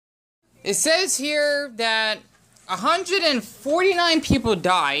It says here that 149 people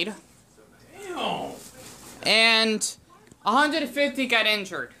died. Damn. And 150 got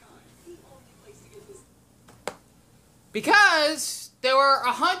injured. Because there were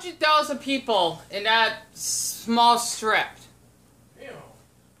 100,000 people in that small strip. Damn.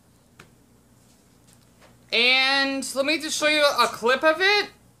 And let me just show you a clip of it.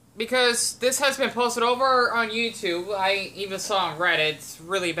 Because this has been posted over on YouTube. I even saw on Reddit. It's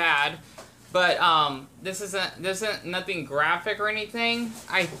really bad. But this isn't nothing graphic or anything.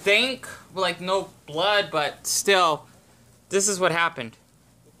 I think, like, no blood, but still, this is what happened.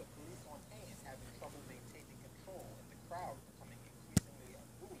 With the police on hand having trouble maintaining control and the crowd becoming increasingly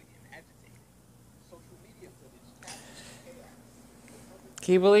unruly and agitated, social media footage captures the chaos.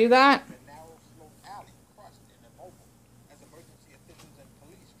 Can you believe that? A narrow slope alley crushed and immobile as emergency officials and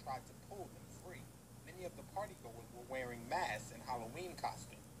police tried to pull them free. Many of the partygoers were wearing masks and Halloween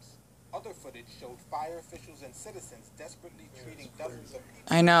costumes. Other footage showed fire officials and citizens desperately treating dozens of people.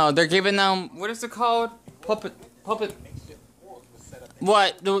 I know, they're giving them, what is it called? Puppet.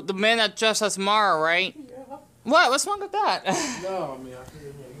 What? The man that dressed as Mario, right? Yeah. What? What's wrong with that? No, I mean, I think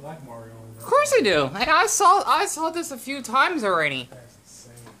you like Mario. Of course I do. I saw this a few times already. That's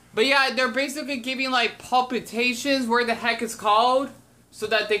insane. But yeah, they're basically giving like palpitations, where the heck it's called, so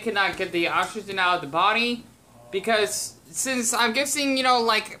that they cannot get the oxygen out of the body. Because since I'm guessing, you know,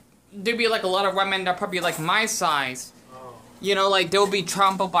 like there'd be like a lot of women that are probably like my size. You know, like they'll be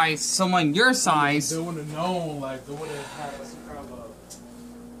trampled by someone your size. They would have known, like they would have had some kind of a,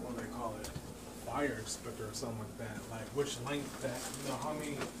 what do they call it, fire inspector or something like that. Like which length that, you know, how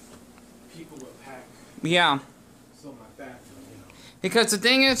many people would pack. Yeah. Something like that. You know. Because the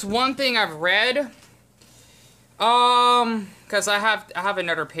thing is, one thing I've read, because I have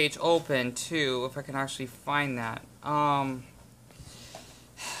another page open too, if I can actually find that.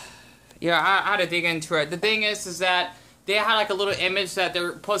 Yeah, I had to dig into it. The thing is that they had like a little image that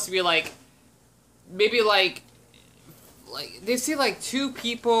they're supposed to be like, maybe like they see like 2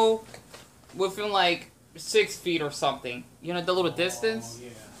 people within like 6 feet or something. You know, the little distance. Yeah.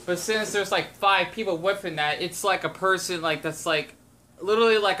 But since there's like 5 people within that, it's like a person like that's like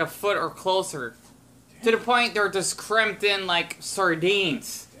literally like a foot or closer. Damn. To the point they're just cramped in like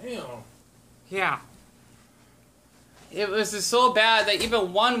sardines. Damn. Yeah. It was just so bad that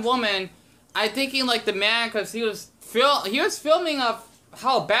even one woman, I'm thinking like the man, because he was filming of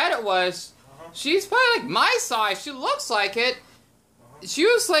how bad it was. She's probably like my size. She looks like it. She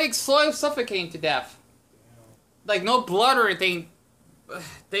was like slowly suffocating to death. Like no blood or anything.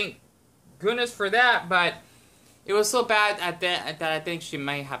 Thank goodness for that. But it was so bad that I think she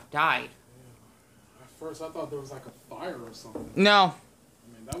may have died. At first I thought there was like a fire or something. No.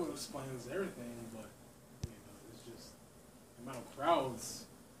 I mean that would explain everything, but you know, it's just the amount of crowds,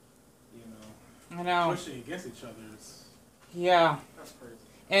 you know, I know. pushing against each other. Yeah. That's crazy.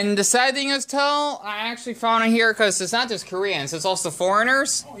 And the sad thing is, I actually found it here because it's not just Koreans, it's also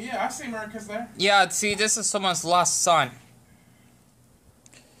foreigners. Oh yeah, I see Americans there. Yeah, see, this is someone's lost son.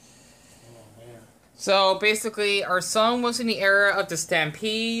 Oh man. So basically, our son was in the area of the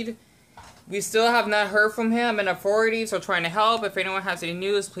Stampede. We still have not heard from him, and authorities are trying to help. If anyone has any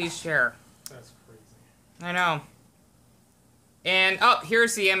news, please share. That's crazy. I know. And,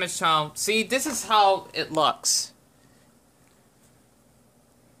 here's the image now. See, this is how it looks.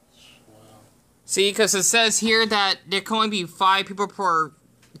 Wow. See, because it says here that there can only be 5 people per...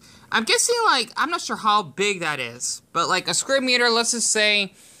 I'm guessing, like, I'm not sure how big that is. But, like, a square meter, let's just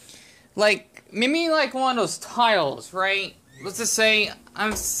say... Like, maybe, like, one of those tiles, right? Let's just say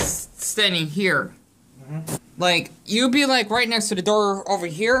I'm standing here. Mm-hmm. Like, you'd be, like, right next to the door over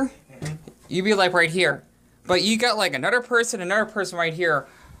here. Mm-hmm. You'd be, like, right here. But you got, like, another person right here,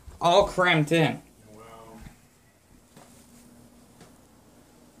 all cramped in. Wow.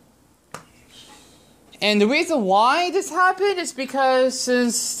 And the reason why this happened is because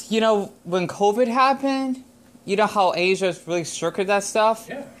since, you know, when COVID happened, you know how Asia is really strict with that stuff?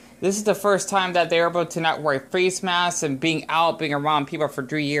 Yeah. This is the first time that they're able to not wear face masks and being around people for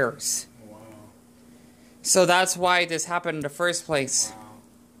 3 years. Wow. So that's why this happened in the first place. Wow.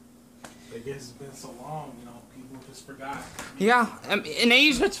 I guess it's been so long, you know, people just forgot. Yeah, in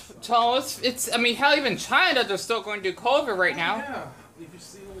Asia, it's I mean, hell, even China, they're still going to do COVID right now. Yeah. If you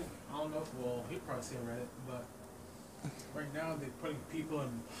see, I don't know if, well, he probably seen Reddit, but right now they're putting people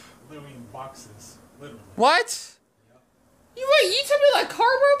literally in boxes. Literally. What? Yep. You tell me like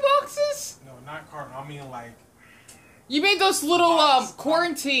cardboard boxes? No, not cardboard. I mean like... You mean those little,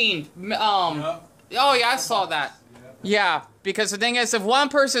 quarantine, Yep. Oh yeah, I saw that. Yep. Yeah, because the thing is, if one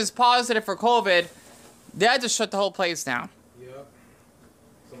person is positive for COVID, they had to shut the whole place down. Yep.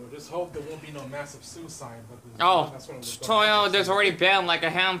 So just hope there won't be no massive suicide. There's already been like a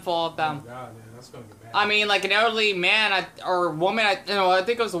handful of them. Oh God, man, that's gonna get bad. I mean, like an elderly man or woman. I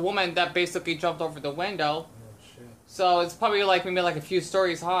think it was a woman that basically jumped over the window. Oh shit. So it's probably like maybe like a few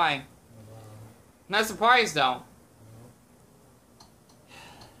stories high. Oh, wow. Not surprised though.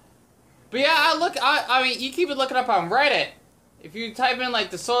 But yeah, I mean, you keep looking up on Reddit. If you type in like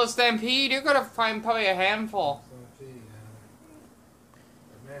the Seoul Stampede, you're gonna find probably a handful. Stampede,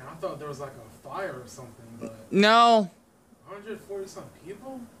 yeah. Man, I thought there was like a fire or something, but no. 140 some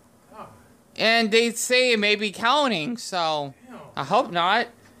people. God. And they say it may be counting, so Damn. I hope not.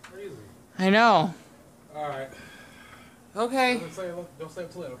 Crazy. I know. All right. Okay. Don't stay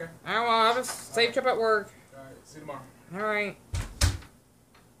up too late, okay? All right. Well, have a safe trip at work. All right. See you tomorrow. All right.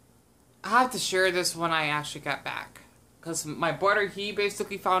 I have to share this when I actually got back. Because my brother, he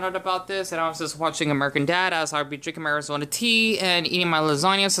basically found out about this, and I was just watching American Dad as I'd be drinking my Arizona tea and eating my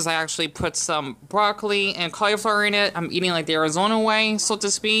lasagna, since I actually put some broccoli and cauliflower in it. I'm eating like the Arizona way, so to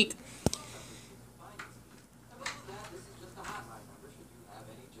speak.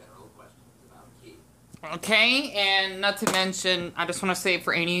 Okay, and not to mention, I just want to say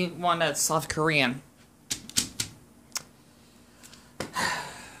for anyone that's South Korean.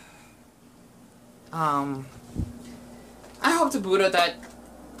 I hope to Buddha that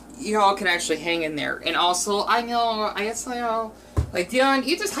y'all can actually hang in there. And also, I guess like, Dion,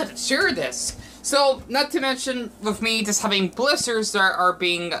 you just had to share this. So, not to mention, with me just having blisters that are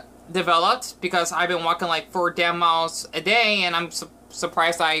being developed, because I've been walking like 4 damn miles a day, and I'm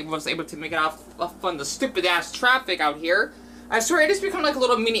surprised I was able to make it off on the stupid-ass traffic out here. I swear, it has become like a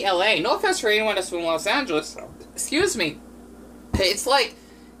little mini LA. No offense for anyone that's from Los Angeles. Excuse me. It's like,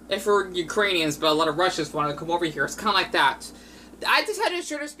 if we're Ukrainians, but a lot of Russians want to come over here. It's kind of like that. I just had to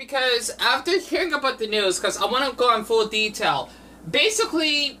share this because after hearing about the news, because I want to go in full detail.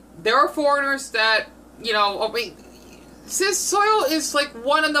 Basically, there are foreigners that, since Seoul is like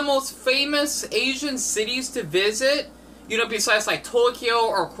one of the most famous Asian cities to visit, besides like Tokyo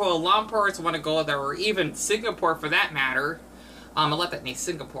or Kuala Lumpur to want to go there, or even Singapore for that matter. I let that name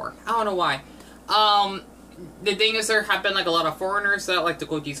Singapore. I don't know why. The thing is, there have been like a lot of foreigners that like to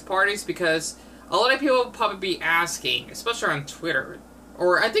go to these parties, because a lot of people will probably be asking, especially on Twitter,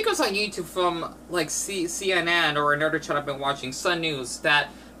 or I think it was on YouTube from like CNN or another channel I've been watching, Sun News, that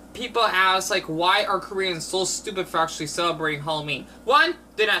people ask like, why are Koreans so stupid for actually celebrating Halloween? One,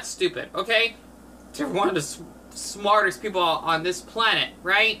 they're not stupid, okay? They're one of the smartest people on this planet,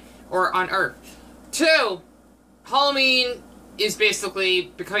 right? Or on Earth. 2, Halloween is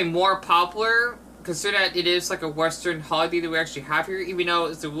basically becoming more popular. Consider that it is like a Western holiday that we actually have here, even though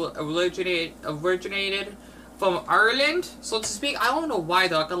it's originated from Ireland, so to speak. I don't know why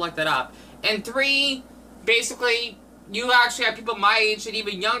though, I could look that up. And 3, basically, you actually have people my age and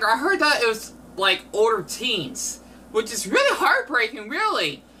even younger. I heard that it was like older teens, which is really heartbreaking,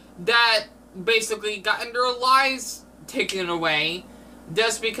 really, that basically gotten their lives taken away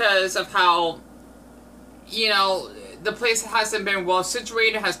just because of how, the place hasn't been well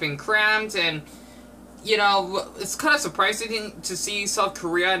situated, has been crammed, and it's kind of surprising to see South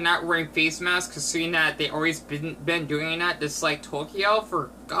Korea not wearing face masks, considering that they always been doing that, just like Tokyo,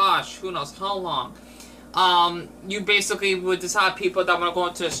 for gosh, who knows how long. You basically would just have people that want to go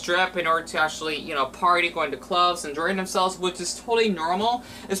into a strip in order to actually, party, going to clubs, enjoying themselves, which is totally normal,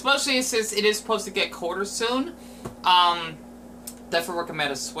 especially since it is supposed to get colder soon. Definitely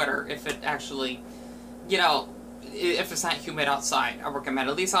recommend a sweater if it actually, if it's not humid outside. I recommend,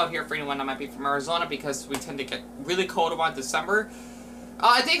 at least out here for anyone that might be from Arizona, because we tend to get really cold around December.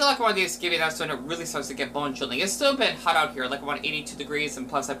 I think like around Thanksgiving, that's when it really starts to get bone chilling. It's still been hot out here, like around 82 degrees, and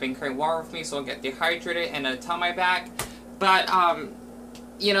plus I've been carrying water with me so I don't get dehydrated and a towel on my back. But,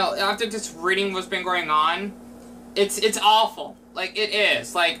 after just reading what's been going on, it's awful. Like, it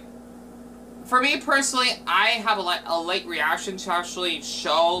is. Like, for me personally, I have a late reaction to actually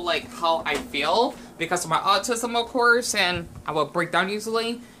show, like, how I feel, because of my autism, of course, and I will break down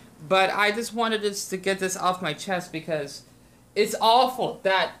easily. But I just wanted to get this off my chest, because it's awful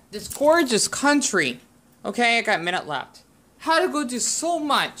that this gorgeous country, okay, I got a minute left, had to go do so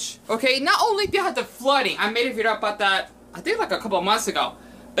much, okay? Not only did they have the flooding, I made a video about that, I think like a couple of months ago,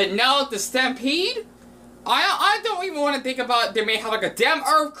 but now the Stampede, I don't even want to think about they may have like a damn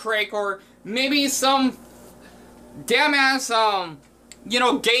earthquake, or maybe some damn ass,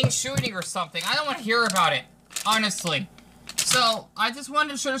 gang shooting or something. I don't want to hear about it, honestly. So, I just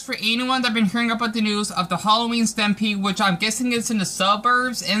wanted to show this for anyone that's been hearing about the news of the Halloween Stampede, which I'm guessing is in the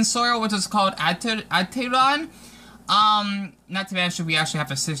suburbs in Seoul, which is called Ateron. Not to mention, we actually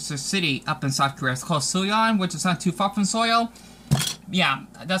have a sister city up in South Korea. It's called Suyeon, which is not too far from Seoul. yeah,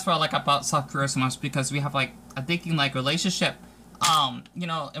 that's what I like about South Korea so much, because we have like a thinking like relationship, you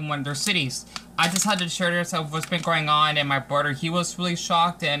know, in one of their cities. I just had to share this of what's been going on, and my brother, he was really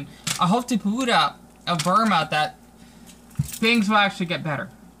shocked, and I hope to Buddha of Burma that things will actually get better.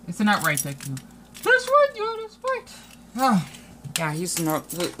 Isn't that right, Deku? That's right, yeah, that's right. Oh, yeah, he's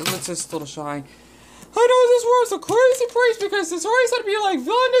not, let's just a little shy. I know this world's a crazy place because it's always going to be like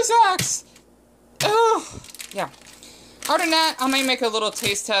villainous acts. Oh, yeah. Other than that, I might make a little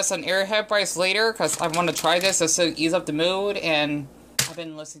taste test on Airhead Bryce later, because I want to try this just to ease up the mood, and I've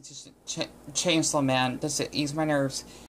been listening to Chainsaw Man just to ease my nerves.